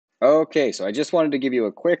Okay, so I just wanted to give you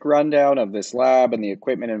a quick rundown of this lab and the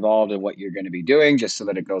equipment involved and what you're going to be doing, just so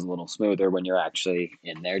that it goes a little smoother when you're actually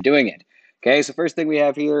in there doing it. Okay, so first thing we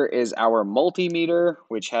have here is our multimeter,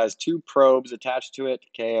 which has two probes attached to it,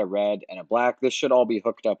 okay, a red and a black. This should all be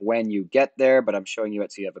hooked up when you get there, but I'm showing you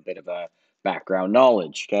it so you have a bit of a background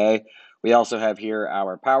knowledge, okay? We also have here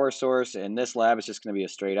our power source. In this lab, it's just going to be a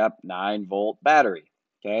straight up 9-volt battery,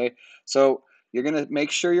 okay? So you're going to make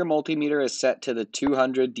sure your multimeter is set to the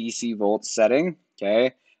 200 DC volts setting,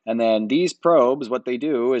 okay? And then these probes, what they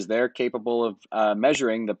do is they're capable of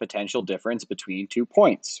measuring the potential difference between 2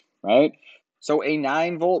 points, right? So a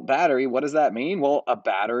 9-volt battery, what does that mean? Well, a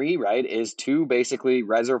battery, right, is two basically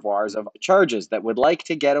reservoirs of charges that would like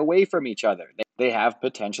to get away from each other. They have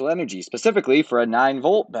potential energy. Specifically for a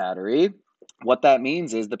 9-volt battery, what that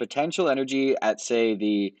means is the potential energy at, say,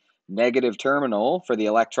 the negative terminal for the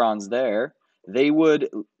electrons there, they would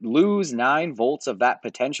lose 9 volts of that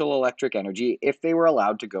potential electric energy if they were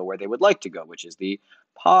allowed to go where they would like to go, which is the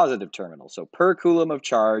positive terminal. So per coulomb of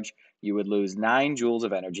charge, you would lose 9 joules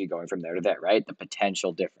of energy going from there to there, right? The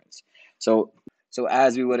potential difference. So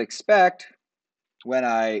as we would expect, when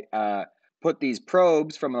I put these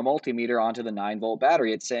probes from the multimeter onto the 9-volt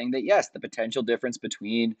battery, it's saying that yes, the potential difference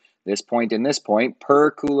between this point and this point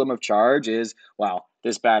per coulomb of charge is, well,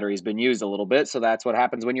 this battery's been used a little bit, so that's what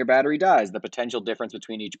happens when your battery dies. The potential difference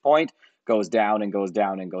between each point goes down and goes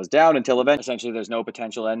down and goes down until eventually, essentially, there's no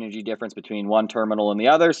potential energy difference between one terminal and the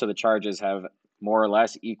other, so the charges have more or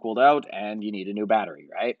less equaled out, and you need a new battery,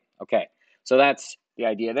 right? Okay, so that's the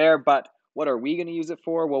idea there, but what are we going to use it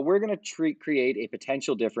for? Well, we're going to create a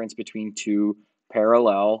potential difference between two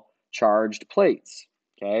parallel charged plates.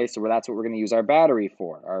 Okay, so that's what we're going to use our battery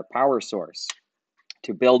for, our power source,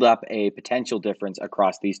 to build up a potential difference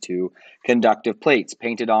across these two conductive plates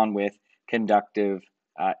painted on with conductive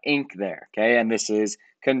ink there. Okay, and this is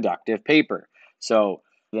conductive paper. So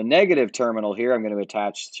the negative terminal here, I'm going to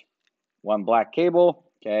attach one black cable,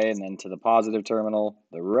 okay, and then to the positive terminal,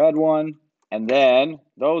 the red one. And then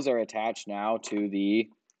those are attached now to the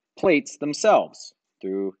plates themselves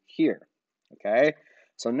through here, okay?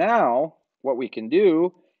 So now what we can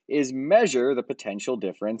do is measure the potential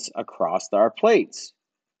difference across our plates.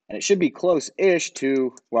 And it should be close-ish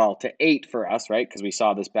to, well, to 8 for us, right? Because we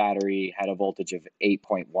saw this battery had a voltage of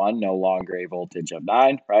 8.1, no longer a voltage of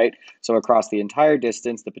 9, right? So across the entire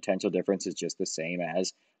distance, the potential difference is just the same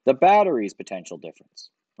as the battery's potential difference.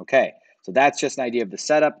 Okay, so that's just an idea of the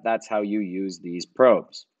setup. That's how you use these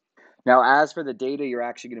probes. Now, as for the data you're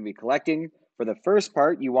actually going to be collecting, for the first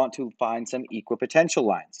part, you want to find some equipotential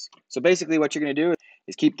lines. So basically what you're going to do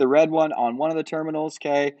is keep the red one on one of the terminals,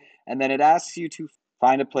 okay? And then it asks you to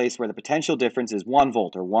find a place where the potential difference is 1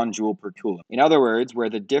 volt or 1 joule per coulomb. In other words, where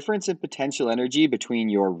the difference in potential energy between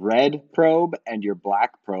your red probe and your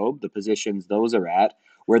black probe, the positions those are at,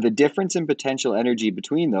 where the difference in potential energy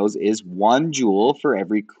between those is 1 joule for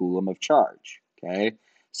every coulomb of charge, okay?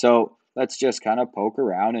 So let's just kind of poke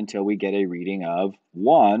around until we get a reading of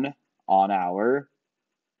 1 on our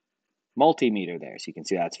multimeter there. So you can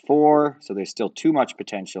see that's 4, so there's still too much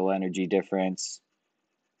potential energy difference.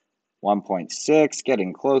 1.6,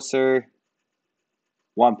 getting closer.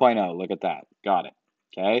 1.0, look at that. Got it.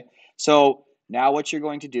 Okay, so now what you're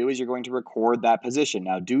going to do is you're going to record that position.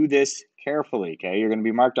 Now do this carefully, okay? You're going to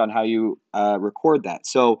be marked on how you record that.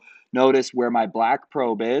 So notice where my black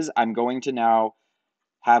probe is. I'm going to now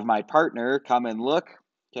have my partner come and look,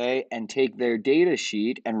 okay, and take their data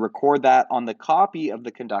sheet and record that on the copy of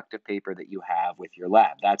the conductive paper that you have with your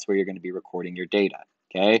lab. That's where you're going to be recording your data,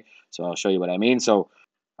 okay? So I'll show you what I mean. So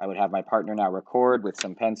I would have my partner now record with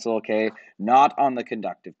some pencil, okay, not on the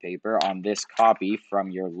conductive paper, on this copy from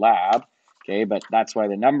your lab, okay, but that's why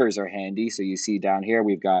the numbers are handy. So you see down here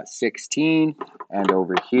we've got 16, and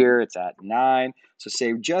over here it's at 9. So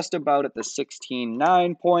say just about at the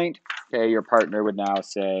 16.9 point, okay, your partner would now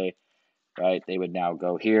say, right, they would now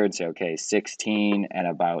go here and say, okay, 16 and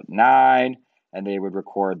about 9, and they would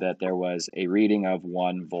record that there was a reading of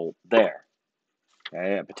 1 volt there,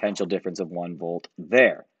 okay, a potential difference of 1 volt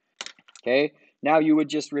there. Okay, now you would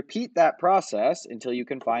just repeat that process until you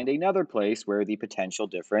can find another place where the potential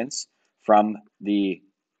difference from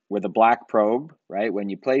where the black probe, right, when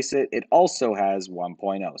you place it, it also has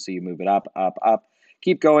 1.0. So you move it up, up, up.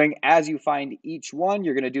 Keep going. As you find each one,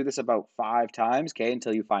 you're going to do this about 5 times, okay,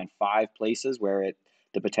 until you find 5 places where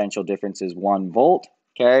the potential difference is 1 volt,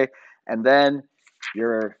 okay, and then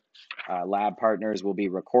your lab partners will be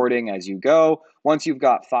recording as you go. Once you've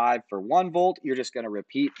got 5 for 1 volt, you're just going to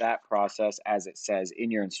repeat that process as it says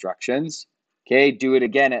in your instructions. Okay, do it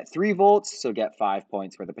again at 3 volts, so get 5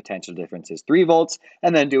 points where the potential difference is 3 volts,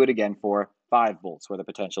 and then do it again for 5 volts, where the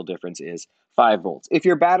potential difference is 5 volts. If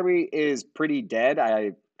your battery is pretty dead,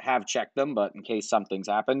 I have checked them, but in case something's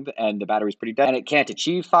happened and the battery's pretty dead and it can't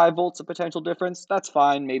achieve 5 volts of potential difference, that's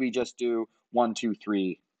fine. Maybe just do 1, 2,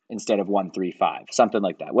 3 instead of 1, 3, 5, something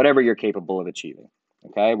like that, whatever you're capable of achieving,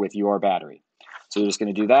 okay, with your battery. So you're just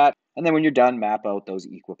going to do that. And then when you're done, map out those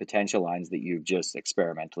equipotential lines that you've just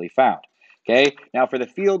experimentally found. Okay, now for the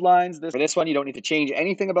field lines, for this one, you don't need to change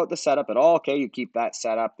anything about the setup at all. Okay, you keep that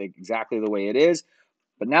setup exactly the way it is.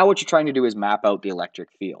 But now what you're trying to do is map out the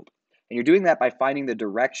electric field. And you're doing that by finding the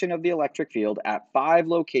direction of the electric field at 5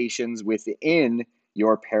 locations within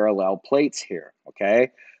your parallel plates here. Okay,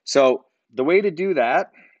 so the way to do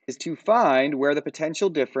that is to find where the potential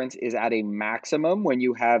difference is at a maximum when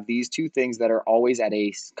you have these two things that are always at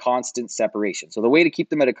a constant separation. So the way to keep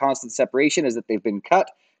them at a constant separation is that they've been cut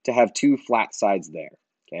to have 2 flat sides there,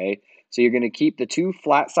 okay? So you're going to keep the 2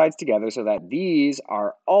 flat sides together so that these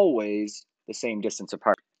are always the same distance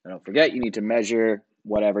apart. And don't forget, you need to measure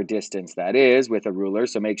whatever distance that is with a ruler,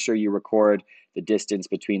 so make sure you record the distance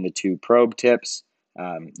between the 2 probe tips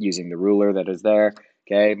using the ruler that is there,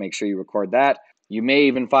 okay? Make sure you record that. You may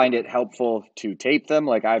even find it helpful to tape them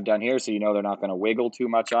like I've done here so you know they're not going to wiggle too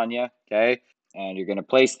much on you, okay? And you're going to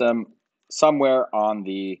place them somewhere on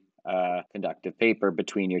the conductive paper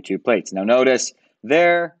between your 2 plates. Now notice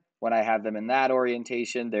there, when I have them in that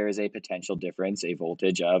orientation, there is a potential difference, a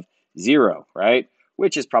voltage of 0, right?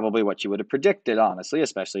 Which is probably what you would have predicted, honestly,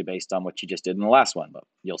 especially based on what you just did in the last one, but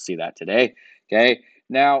you'll see that today, okay?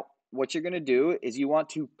 Now, what you're going to do is you want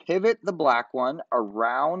to pivot the black one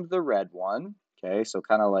around the red one, okay? So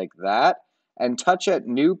kind of like that, and touch at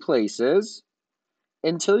new places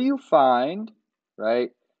until you find,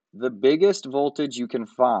 right, the biggest voltage you can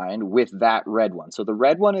find with that red one. So the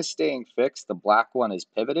red one is staying fixed, the black one is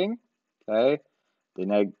pivoting, okay?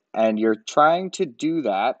 And you're trying to do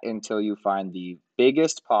that until you find the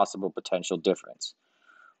biggest possible potential difference.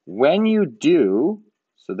 When you do,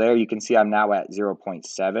 so there you can see I'm now at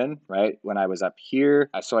 0.7, right? When I was up here,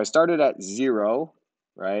 so I started at 0,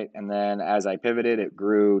 right? And then as I pivoted, it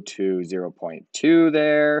grew to 0.2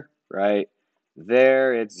 there, right?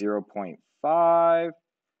 There it's 0.5.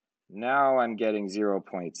 Now I'm getting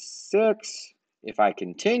 0.6. If I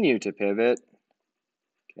continue to pivot,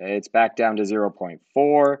 okay, it's back down to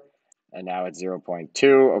 0.4, and now it's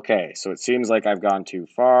 0.2. Okay, so it seems like I've gone too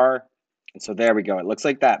far. And so there we go. It looks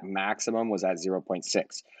like that maximum was at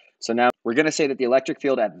 0.6. So now we're going to say that the electric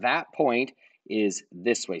field at that point is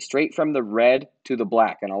this way, straight from the red to the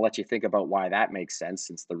black. And I'll let you think about why that makes sense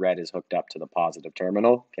since the red is hooked up to the positive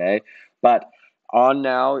terminal, okay? But on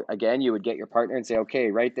now, again, you would get your partner and say,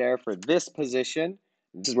 okay, right there for this position,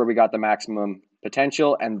 this is where we got the maximum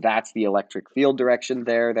potential, and that's the electric field direction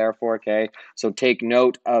there, therefore, okay? So take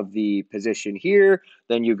note of the position here,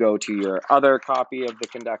 then you go to your other copy of the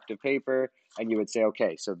conductive paper, and you would say,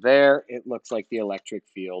 okay, so there it looks like the electric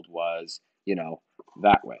field was,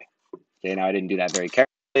 that way. Okay, now I didn't do that very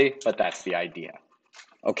carefully, but that's the idea.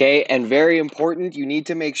 Okay, and very important, you need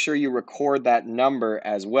to make sure you record that number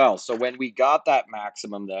as well. So when we got that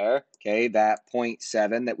maximum there, okay, that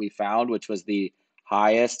 0.7 that we found, which was the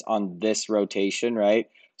highest on this rotation, right?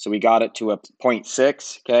 So we got it to a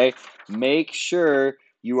 0.6, okay? Make sure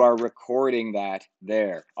you are recording that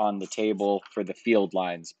there on the table for the field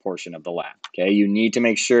lines portion of the lab, okay? You need to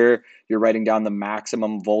make sure you're writing down the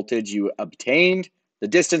maximum voltage you obtained. The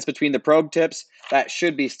distance between the probe tips, that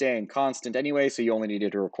should be staying constant anyway, so you only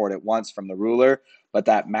needed to record it once from the ruler. But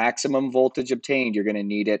that maximum voltage obtained, you're going to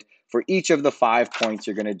need it for each of the 5 points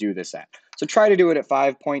you're going to do this at. So try to do it at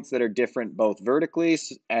 5 points that are different both vertically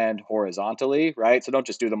and horizontally, right? So don't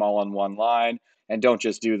just do them all on one line, and don't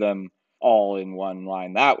just do them all in one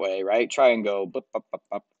line that way, right? Try and go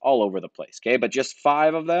all over the place, okay? But just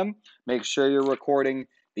 5 of them. Make sure you're recording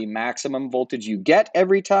the maximum voltage you get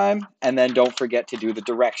every time, and then don't forget to do the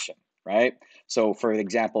direction, right? So for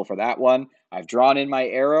example, for that one, I've drawn in my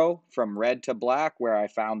arrow from red to black where I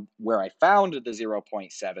found the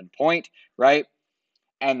 0.7 point, right?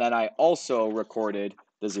 And then I also recorded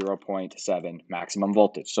the 0.7 maximum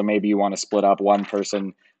voltage. So maybe you want to split up, one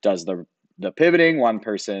person does the pivoting, one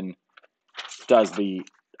person does the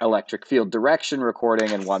electric field direction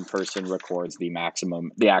recording, and one person records the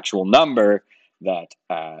actual number that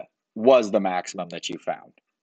was the maximum that you found.